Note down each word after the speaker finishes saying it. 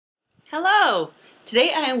Hello!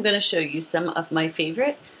 Today I am going to show you some of my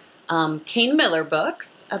favorite Kane Miller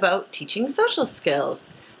books about teaching social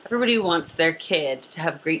skills. Everybody wants their kid to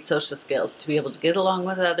have great social skills, to be able to get along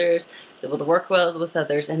with others, be able to work well with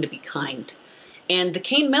others, and to be kind. And the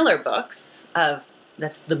Kane Miller books,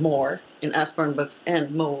 that's the more in Usborne Books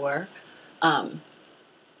and More, the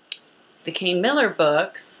Kane Miller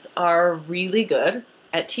books are really good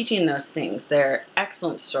at teaching those things. They're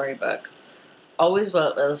excellent storybooks. Always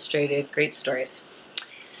well illustrated, great stories.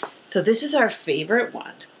 So this is our favorite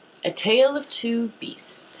one, A Tale of Two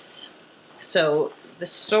Beasts. So the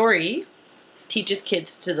story teaches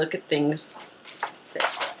kids to look at things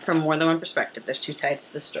from more than one perspective. There's two sides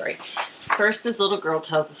to the story. First, this little girl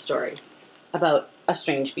tells a story about a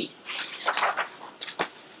strange beast.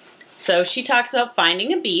 So she talks about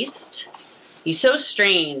finding a beast. He's so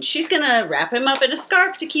strange. She's gonna wrap him up in a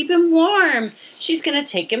scarf to keep him warm. She's gonna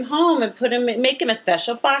take him home and make him a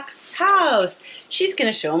special box house. She's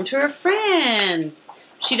gonna show him to her friends.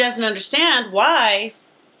 She doesn't understand why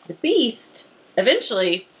the beast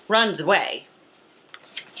eventually runs away.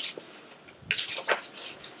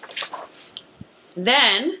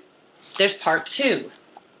 Then there's part two.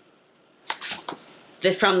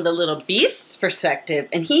 From the little beast's perspective,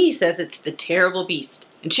 and he says it's the terrible beast,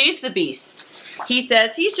 and she's the beast. He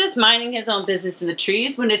says he's just minding his own business in the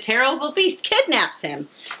trees when a terrible beast kidnaps him.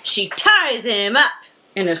 She ties him up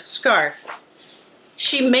in a scarf.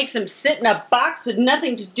 She makes him sit in a box with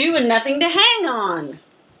nothing to do and nothing to hang on.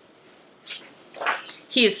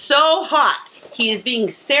 He is so hot. He is being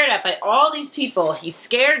stared at by all these people. He's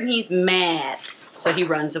scared and he's mad, so he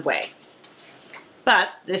runs away. But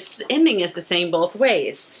this ending is the same both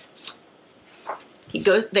ways.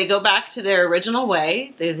 They go back to their original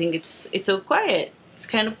way. They think it's so quiet. It's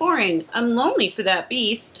kind of boring. I'm lonely for that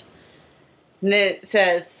beast. And it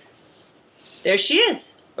says, there she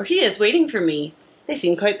is, or he is, waiting for me. They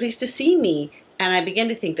seem quite pleased to see me. And I begin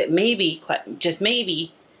to think that maybe, just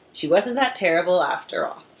maybe, she wasn't that terrible after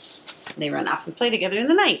all. And they run off and play together in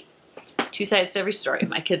the night. Two sides to every story.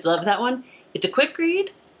 My kids love that one. It's a quick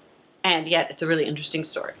read. And yet, it's a really interesting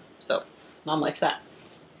story. So, Mom likes that.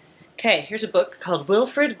 Okay, here's a book called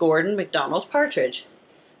Wilfred Gordon MacDonald Partridge,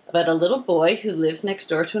 about a little boy who lives next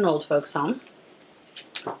door to an old folks' home.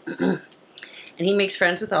 And he makes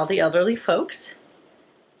friends with all the elderly folks,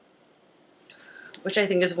 which I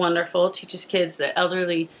think is wonderful. It teaches kids that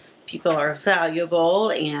elderly people are valuable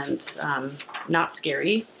and not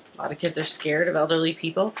scary. A lot of kids are scared of elderly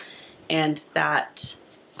people, and that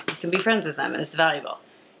you can be friends with them, and it's valuable.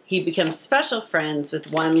 He becomes special friends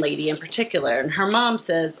with one lady in particular, and her mom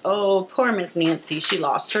says, oh, poor Miss Nancy, she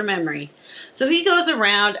lost her memory. So he goes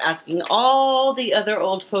around asking all the other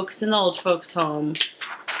old folks in the old folks' home,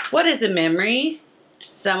 what is a memory?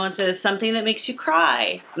 Someone says something that makes you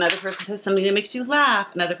cry. Another person says something that makes you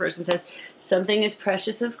laugh. Another person says something as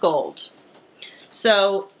precious as gold.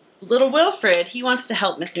 So little Wilfred, he wants to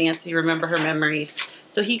help Miss Nancy remember her memories.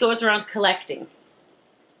 So he goes around collecting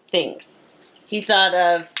things. He thought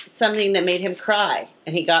of something that made him cry,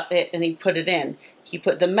 and he got it and he put it in. He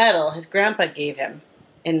put the medal his grandpa gave him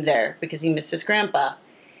in there because he missed his grandpa.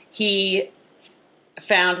 He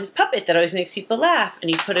found his puppet that always makes people laugh, and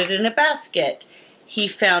he put it in a basket. He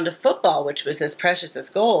found a football which was as precious as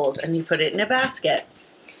gold, and he put it in a basket.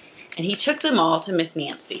 And he took them all to Miss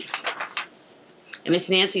Nancy. And Miss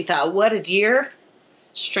Nancy thought, what a dear,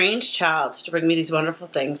 strange child to bring me these wonderful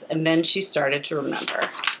things. And then she started to remember.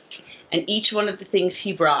 And each one of the things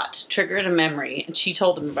he brought triggered a memory, and she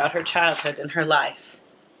told him about her childhood and her life.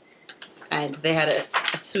 And they had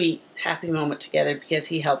a sweet, happy moment together because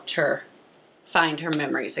he helped her find her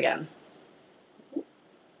memories again.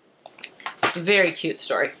 Very cute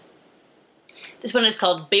story. This one is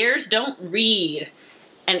called Bears Don't Read.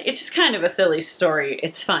 And it's just kind of a silly story.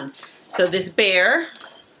 It's fun. So this bear,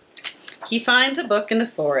 he finds a book in the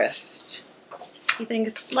forest. He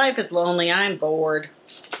thinks, life is lonely, I'm bored.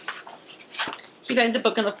 He finds a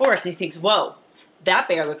book in the forest and he thinks, whoa, that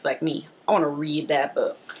bear looks like me. I want to read that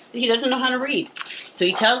book. He doesn't know how to read. So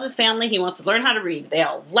he tells his family he wants to learn how to read. They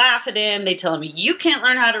all laugh at him. They tell him, you can't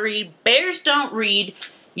learn how to read. Bears don't read.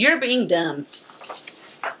 You're being dumb.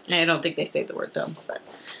 And I don't think they say the word dumb, but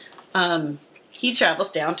he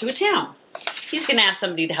travels down to a town. He's going to ask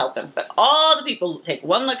somebody to help him. But all the people take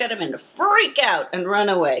one look at him and freak out and run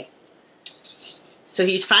away. So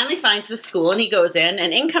he finally finds the school and he goes in,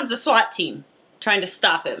 and in comes a SWAT team trying to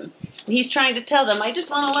stop him. And he's trying to tell them, I just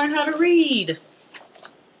want to learn how to read.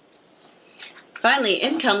 Finally,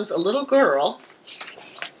 in comes a little girl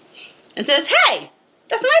and says, hey,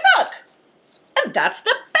 that's my book. And that's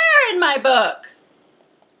the bear in my book.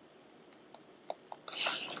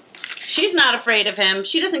 She's not afraid of him.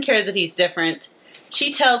 She doesn't care that he's different.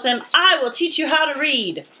 She tells him, I will teach you how to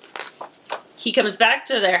read. He comes back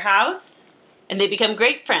to their house and they become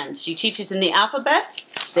great friends. She teaches them the alphabet.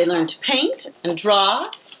 They learn to paint and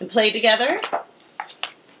draw and play together.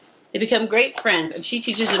 They become great friends and she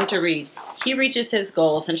teaches them to read. He reaches his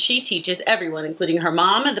goals and she teaches everyone, including her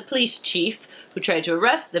mom and the police chief who tried to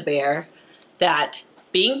arrest the bear, that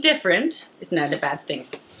being different is not a bad thing.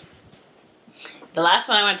 The last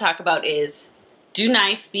one I want to talk about is Do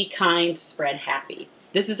Nice, Be Kind, Spread Happy.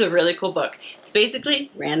 This is a really cool book. It's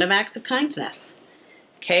basically random acts of kindness.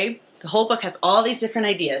 Okay? The whole book has all these different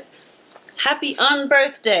ideas. Happy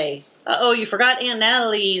unbirthday. Uh-oh, you forgot Aunt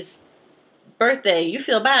Natalie's birthday. You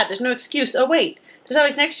feel bad. There's no excuse. Oh, wait. There's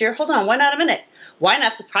always next year. Hold on. Why not a minute? Why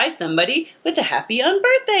not surprise somebody with a happy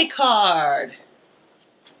unbirthday card?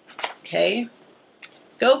 Okay?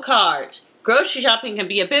 Go kart. Grocery shopping can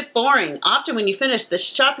be a bit boring. Often when you finish the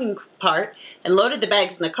shopping part and loaded the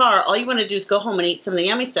bags in the car, all you want to do is go home and eat some of the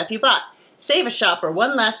yummy stuff you bought. Save a shopper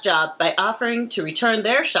one last job by offering to return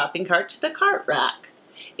their shopping cart to the cart rack.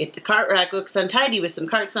 If the cart rack looks untidy with some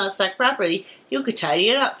carts not stacked properly, you could tidy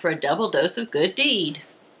it up for a double dose of good deed.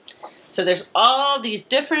 So there's all these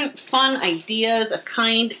different fun ideas of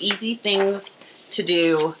kind, easy things to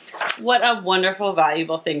do. What a wonderful,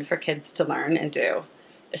 valuable thing for kids to learn and do.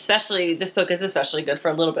 Especially, this book is especially good for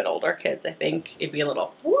a little bit older kids. I think it'd be a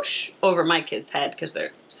little whoosh over my kids' head because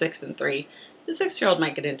they're 6 and 3. The 6-year-old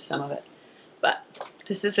might get into some of it. But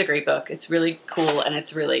this is a great book. It's really cool and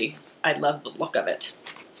it's really, I love the look of it.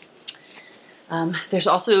 There's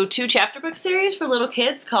also 2 chapter book series for little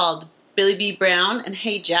kids called Billy B. Brown and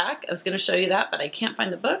Hey Jack. I was going to show you that, but I can't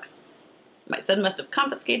find the books. My son must have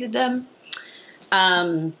confiscated them.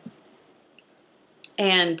 And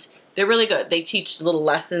they're really good. They teach little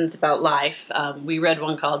lessons about life. We read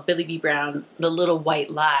one called Billy B. Brown, The Little White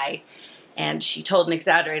Lie. And she told an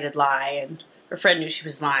exaggerated lie, and her friend knew she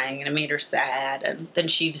was lying, and it made her sad. And then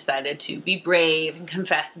she decided to be brave and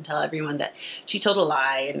confess and tell everyone that she told a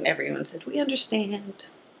lie, and everyone said, we understand.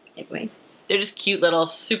 Anyway, they're just cute little,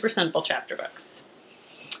 super simple chapter books.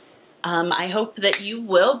 I hope that you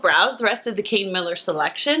will browse the rest of the Kane Miller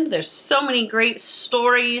selection. There's so many great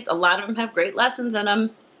stories. A lot of them have great lessons in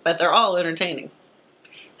them, but they're all entertaining.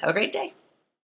 Have a great day.